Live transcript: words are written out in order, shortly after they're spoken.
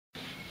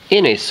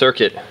in a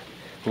circuit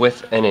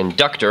with an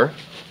inductor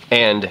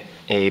and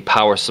a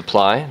power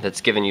supply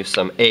that's giving you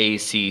some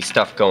AC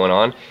stuff going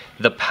on,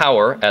 the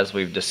power, as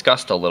we've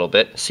discussed a little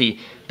bit, see,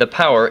 the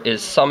power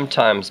is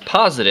sometimes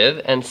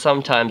positive and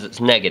sometimes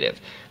it's negative.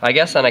 I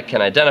guess I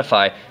can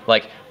identify,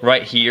 like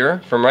right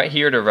here, from right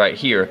here to right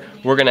here,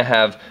 we're going to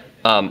have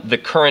the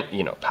current,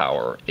 you know,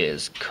 power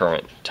is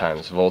current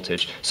times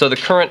voltage. So the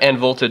current and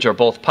voltage are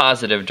both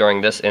positive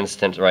during this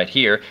instant right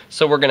here.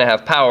 So we're going to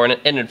have power, and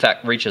it in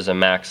fact reaches a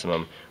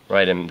maximum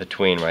right in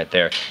between right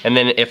there. And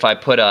then if I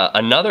put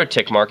another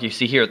tick mark, you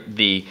see here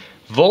the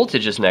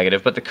voltage is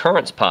negative, but the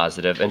current's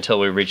positive until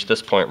we reach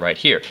this point right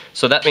here.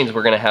 So that means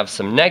we're going to have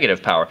some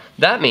negative power.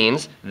 That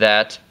means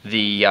that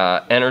the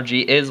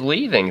energy is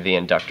leaving the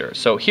inductor.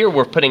 So here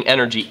we're putting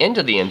energy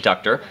into the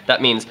inductor.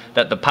 That means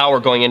that the power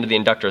going into the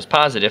inductor is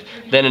positive.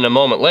 Then in a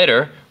moment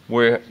later,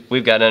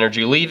 we've got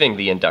energy leaving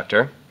the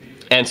inductor.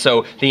 And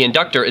so the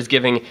inductor is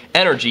giving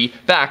energy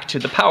back to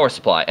the power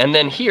supply. And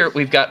then here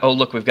we've got, oh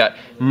look, we've got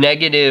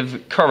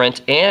negative current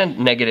and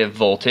negative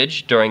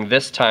voltage during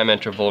this time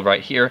interval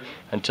right here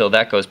until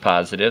that goes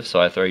positive.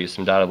 So I throw you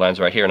some dotted lines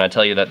right here, and I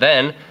tell you that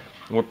then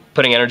we're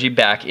putting energy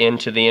back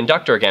into the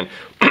inductor again.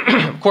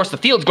 Of course, the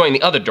field's going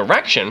the other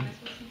direction.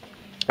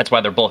 That's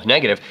why they're both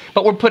negative,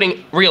 but we're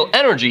putting real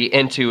energy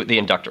into the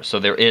inductor. So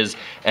there is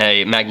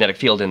a magnetic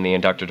field in the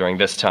inductor during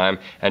this time,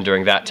 and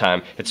during that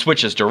time it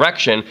switches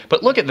direction.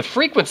 But look at the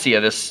frequency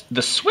of this.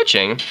 The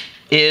switching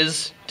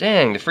is,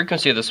 dang, the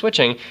frequency of the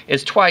switching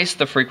is twice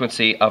the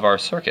frequency of our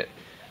circuit.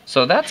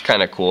 So that's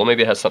kind of cool.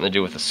 Maybe it has something to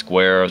do with the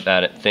square of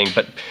that thing.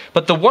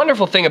 But the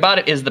wonderful thing about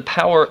it is the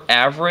power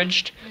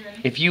averaged.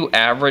 If you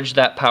average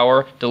that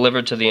power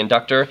delivered to the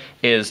inductor,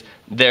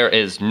 there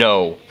is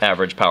no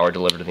average power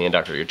delivered to the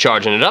inductor. You're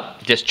charging it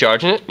up,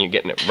 discharging it, and you're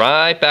getting it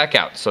right back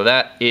out. So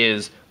that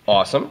is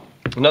awesome.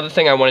 Another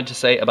thing I wanted to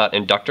say about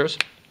inductors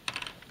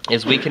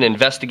is we can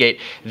investigate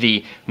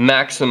the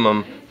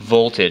maximum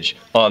voltage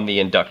on the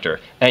inductor.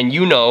 And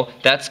you know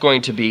that's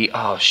going to be,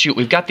 oh shoot,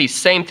 we've got these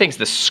same things.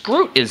 The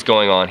screw is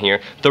going on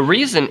here. The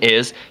reason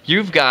is if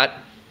you've got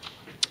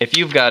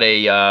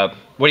a,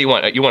 what do you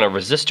want? You want a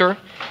resistor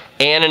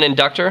and an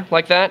inductor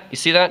like that? You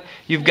see that?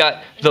 You've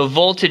got the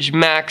voltage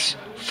max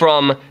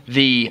from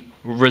the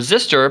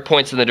resistor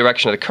points in the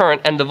direction of the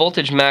current, and the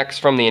voltage max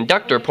from the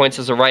inductor points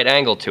as a right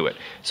angle to it.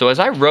 So as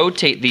I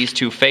rotate these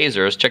two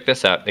phasors, check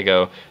this out, they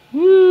go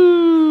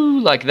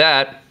woo like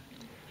that.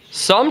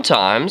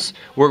 Sometimes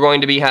we're going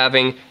to be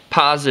having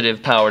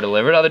positive power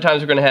delivered, other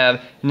times we're going to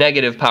have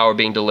negative power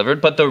being delivered,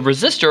 but the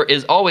resistor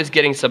is always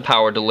getting some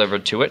power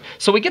delivered to it.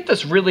 So we get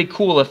this really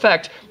cool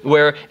effect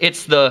where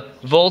it's the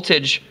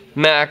voltage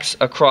max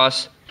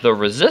across the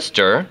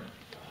resistor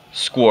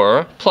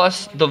square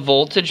plus the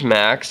voltage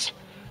max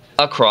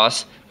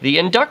across the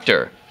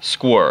inductor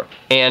square.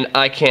 And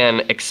I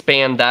can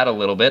expand that a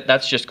little bit.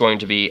 That's just going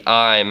to be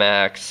I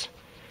max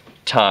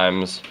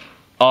times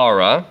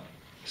Ra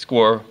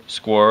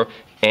square,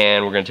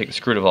 and we're going to take the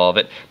square root of all of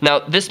it. Now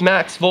this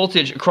max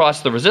voltage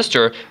across the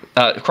resistor,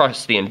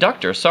 across the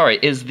inductor, sorry,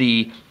 is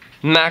the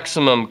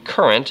maximum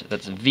current.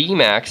 That's V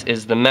max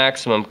is the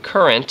maximum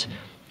current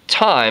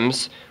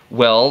times,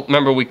 well,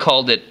 remember we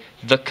called it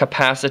the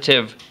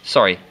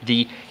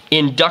the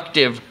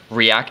inductive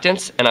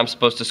reactance, and I'm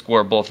supposed to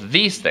square both of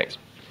these things.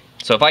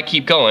 So if I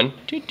keep going,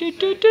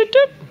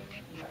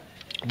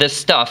 this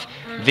stuff,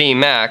 V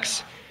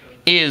max,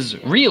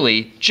 is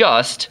really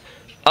just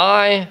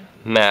I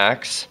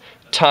max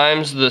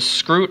times the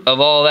square root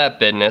of all that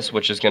business,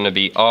 which is going to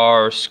be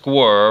R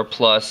square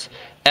plus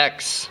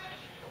X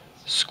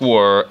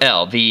square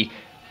L. The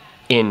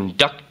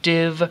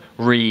inductive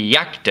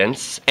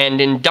reactance, and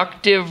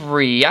inductive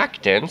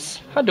reactance,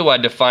 how do I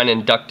define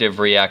inductive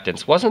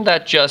reactance? Wasn't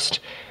that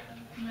just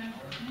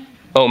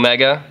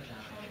omega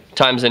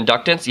times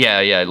inductance?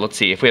 Yeah, let's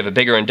see. If we have a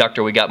bigger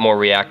inductor, we got more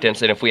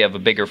reactance, and if we have a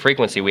bigger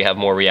frequency, we have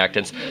more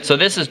reactance. So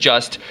this is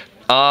just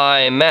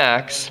I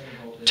max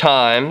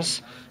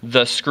times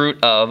the square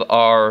root of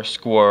R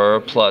square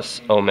plus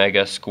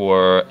omega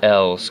square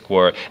L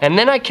square. And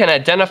then I can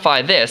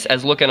identify this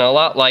as looking a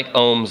lot like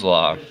Ohm's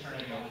law.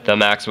 The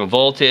maximum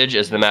voltage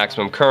is the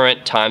maximum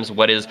current times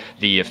what is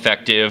the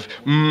effective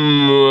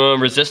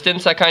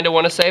resistance, I kind of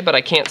want to say, but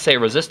I can't say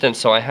resistance,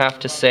 so I have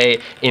to say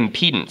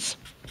impedance.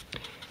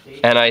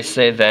 And I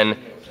say then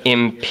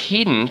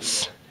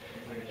impedance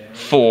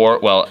for,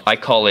 well, I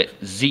call it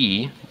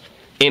Z.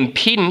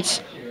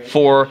 Impedance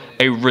for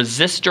a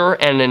resistor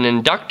and an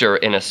inductor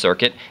in a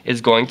circuit is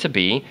going to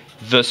be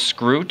the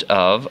square root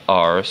of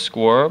R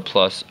square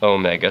plus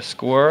omega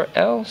square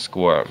L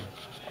square.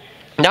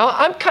 Now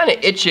I'm kind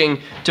of itching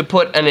to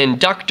put an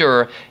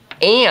inductor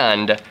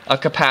and a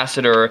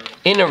capacitor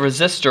in a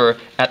resistor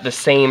at the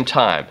same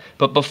time.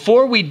 But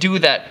before we do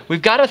that,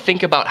 we've got to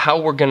think about how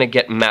we're going to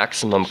get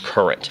maximum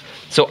current.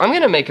 So I'm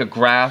going to make a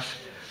graph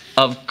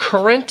of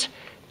current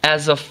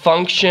as a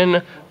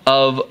function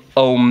of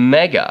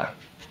omega.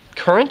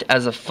 Current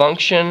as a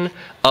function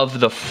of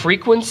the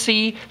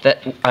frequency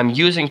that I'm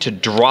using to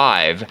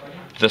drive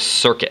the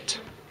circuit.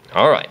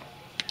 All right.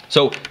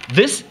 So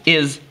this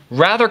is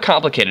rather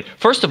complicated.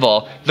 First of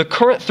all, the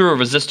current through a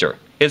resistor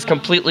is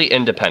completely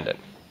independent.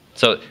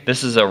 So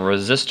this is a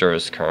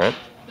resistor's current.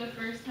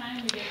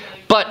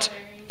 But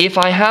if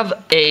I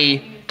have a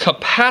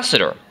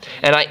capacitor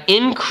and I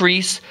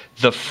increase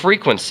the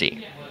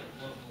frequency,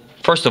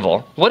 first of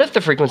all, what if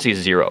the frequency is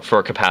 0 for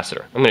a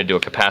capacitor? I'm going to do a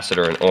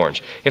capacitor in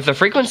orange. If the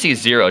frequency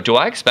is 0, do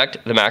I expect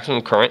the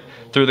maximum current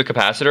through the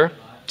capacitor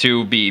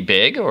to be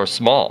big or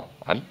small?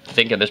 I'm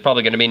thinking there's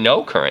probably going to be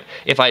no current.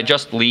 If I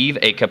just leave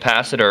a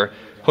capacitor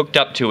hooked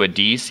up to a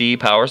DC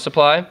power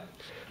supply,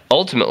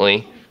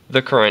 ultimately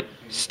the current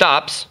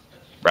stops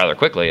rather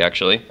quickly,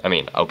 actually. I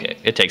mean, okay,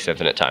 it takes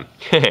infinite time.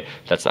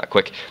 That's not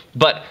quick.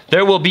 But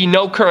there will be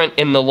no current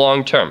in the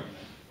long term.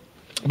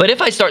 But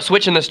if I start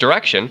switching this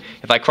direction,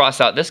 if I cross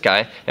out this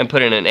guy and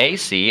put in an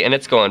AC, and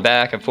it's going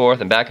back and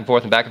forth and back and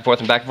forth and back and forth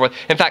and back and forth.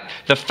 In fact,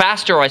 the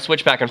faster I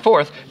switch back and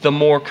forth, the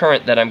more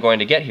current that I'm going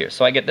to get here.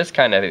 So I get this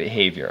kind of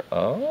behavior.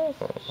 Oh,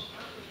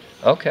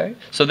 okay.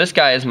 So this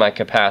guy is my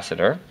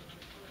capacitor.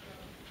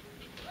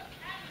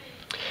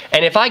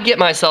 And if I get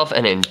myself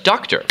an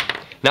inductor,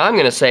 now I'm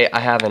going to say I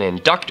have an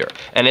inductor,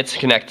 and it's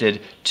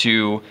connected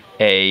to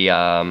a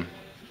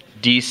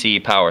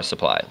DC power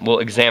supply. We'll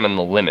examine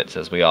the limits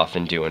as we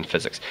often do in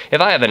physics.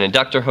 If I have an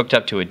inductor hooked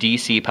up to a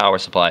DC power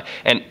supply,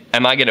 and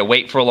am I going to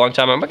wait for a long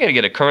time? Am I going to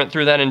get a current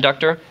through that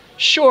inductor?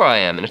 Sure I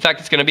am. And in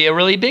fact, it's going to be a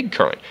really big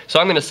current. So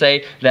I'm going to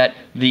say that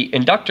the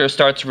inductor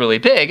starts really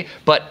big,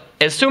 but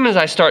as soon as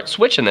I start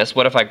switching this,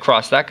 what if I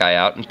cross that guy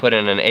out and put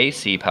in an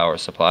AC power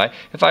supply?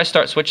 If I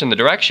start switching the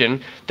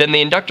direction, then the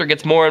inductor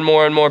gets more and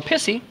more and more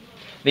pissy.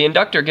 The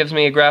inductor gives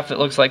me a graph that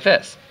looks like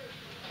this.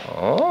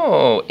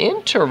 Oh,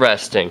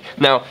 interesting.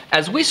 Now,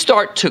 as we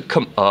start to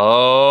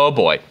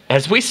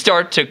as we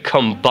start to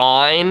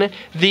combine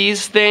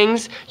these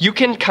things, you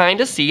can kind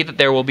of see that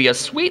there will be a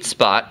sweet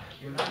spot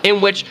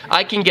in which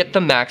I can get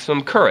the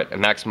maximum current.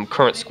 And maximum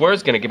current squared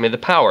is going to give me the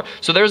power.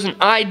 So there's an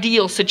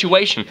ideal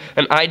situation,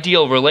 an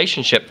ideal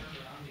relationship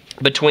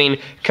between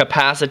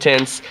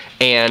capacitance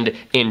and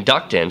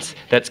inductance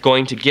that's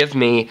going to give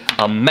me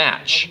a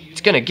match.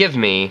 It's going to give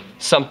me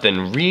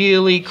something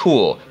really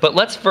cool. But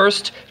let's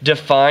first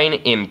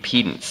define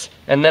impedance,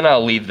 and then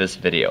I'll leave this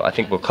video. I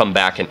think we'll come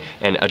back and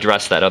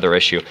address that other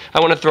issue.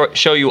 I want to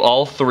show you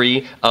all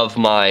three of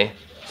my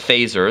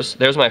phasors.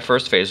 There's my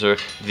first phasor,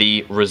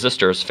 the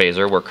resistor's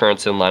phasor, where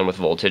current's in line with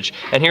voltage.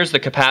 And here's the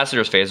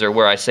capacitor's phasor,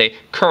 where I say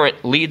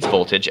current leads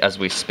voltage as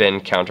we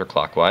spin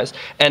counterclockwise.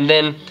 And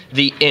then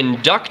the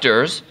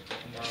inductor's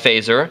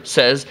phasor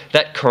says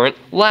that current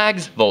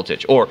lags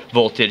voltage, or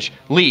voltage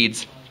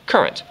leads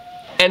current.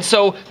 And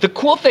so the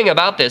cool thing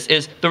about this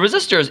is the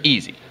resistor is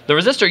easy. The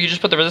resistor, you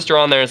just put the resistor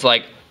on there, and it's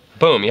like,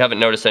 boom, you haven't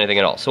noticed anything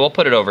at all. So we'll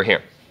put it over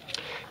here.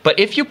 But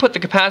if you put the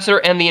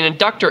capacitor and the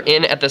inductor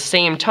in at the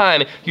same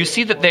time, you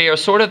see that they are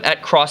sort of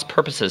at cross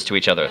purposes to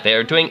each other. They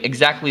are doing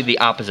exactly the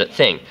opposite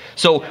thing.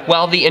 So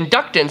while the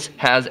inductance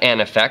has an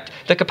effect,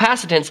 the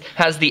capacitance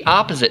has the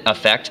opposite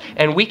effect,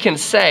 and we can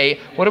say,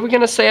 what are we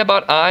going to say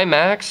about I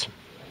max?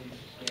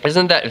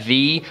 Isn't that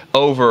V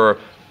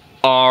over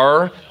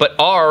R? But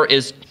R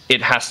is,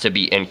 it has to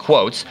be in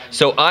quotes.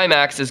 So I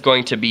max is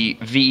going to be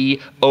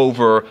V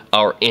over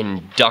our our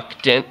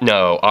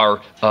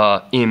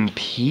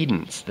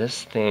impedance.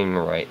 This thing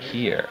right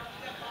here.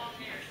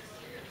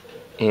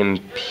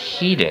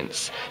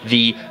 Impedance.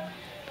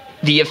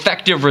 The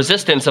effective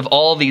resistance of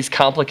all these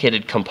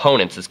complicated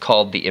components is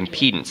called the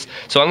impedance.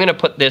 So I'm going to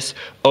put this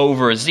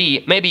over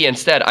Z. Maybe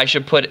instead I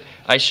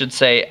should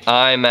say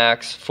I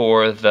max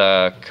for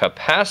the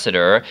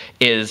capacitor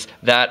is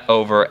that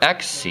over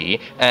XC,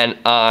 and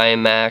I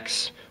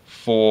max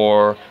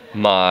for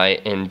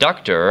my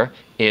inductor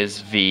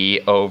is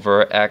V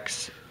over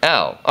XL.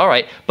 All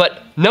right,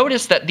 but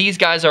notice that these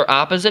guys are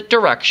opposite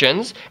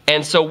directions,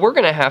 and so we're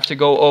going to have to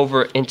go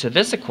over into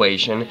this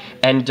equation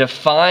and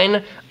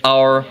define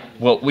our,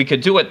 well, we could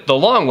do it the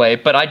long way,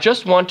 but I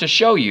just want to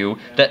show you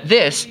that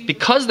this,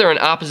 because they're in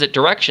opposite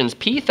directions,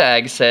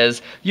 PTAG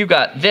says you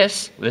got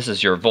this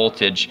is your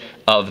voltage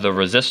of the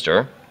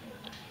resistor,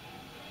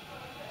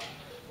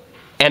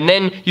 and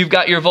then you've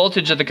got your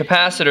voltage of the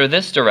capacitor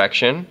this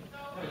direction,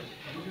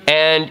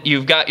 and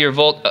you've got your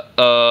your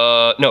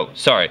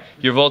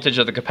voltage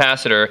of the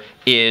capacitor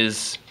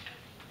is,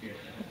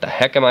 what the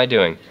heck am I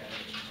doing?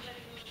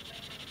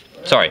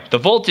 Sorry, the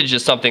voltage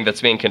is something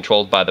that's being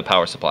controlled by the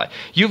power supply.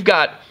 You've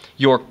got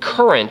your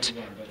current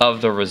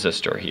of the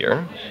resistor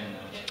here,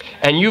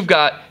 and you've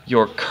got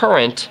your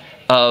current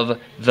of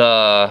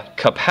the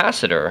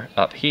capacitor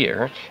up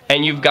here,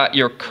 and you've got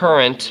your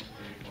current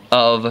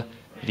of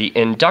the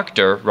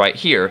inductor right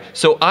here.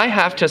 So I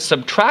have to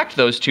subtract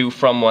those two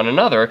from one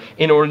another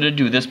in order to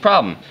do this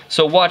problem.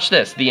 So watch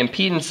this. The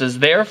impedance is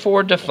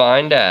therefore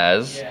defined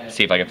as,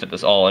 see if I can fit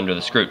this all under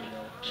the screw.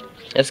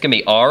 It's going to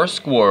be R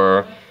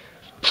squared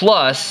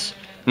plus,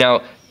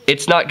 now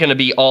it's not going to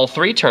be all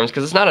three terms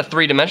because it's not a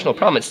three-dimensional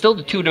problem. It's still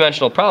a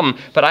two-dimensional problem,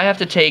 but I have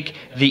to take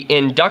the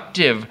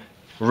inductive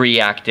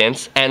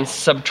reactance and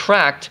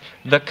subtract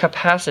the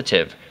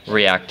capacitive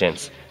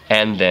reactance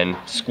and then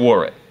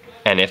square it.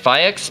 And if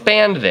I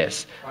expand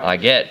this, I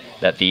get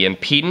that the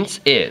impedance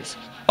is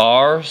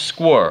R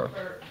squared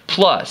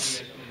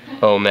plus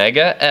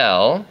omega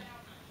L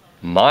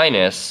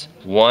minus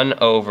 1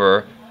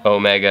 over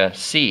omega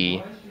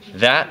C,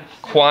 that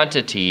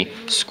quantity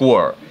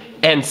squared.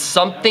 And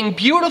something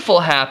beautiful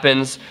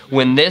happens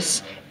when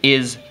this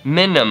is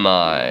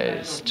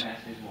minimized.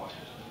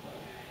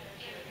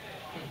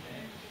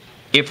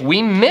 If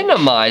we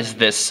minimize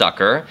this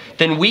sucker,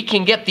 then we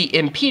can get the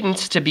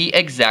impedance to be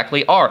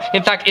exactly R.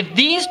 In fact, if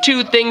these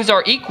two things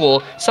are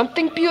equal,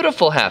 something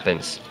beautiful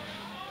happens.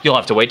 You'll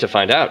have to wait to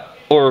find out.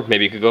 Or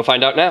maybe you could go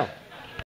find out now.